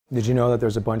Did you know that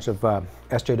there's a bunch of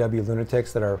SJW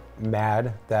lunatics that are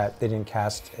mad that they didn't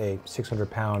cast a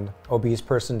 600-pound obese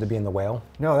person to be in The Whale?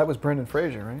 No, that was Brendan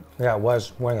Fraser, right? Yeah, it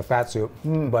was, wearing a fat suit.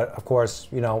 But of course,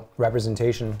 you know,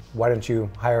 representation. Why don't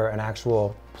you hire an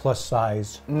actual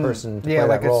plus-size person to play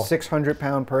like that role? a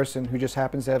 600-pound person who just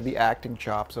happens to have the acting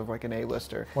chops of like an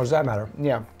A-lister. What does that matter?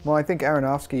 Yeah, well, I think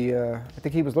Aronofsky, I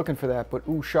think he was looking for that, but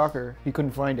ooh, shocker, he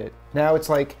couldn't find it. Now it's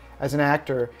like, as an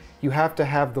actor, you have to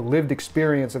have the lived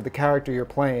experience of the character you're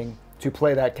playing to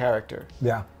play that character.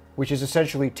 Yeah. Which is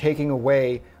essentially taking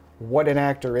away what an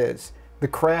actor is. The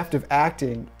craft of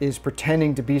acting is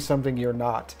pretending to be something you're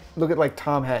not. Look at like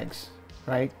Tom Hanks,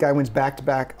 right? Guy wins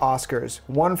back-to-back Oscars.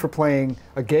 One for playing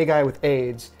a gay guy with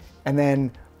AIDS, and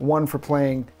then one for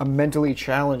playing a mentally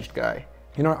challenged guy.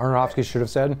 You know what Aronofsky should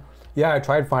have said? Yeah, I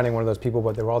tried finding one of those people,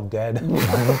 but they were all dead.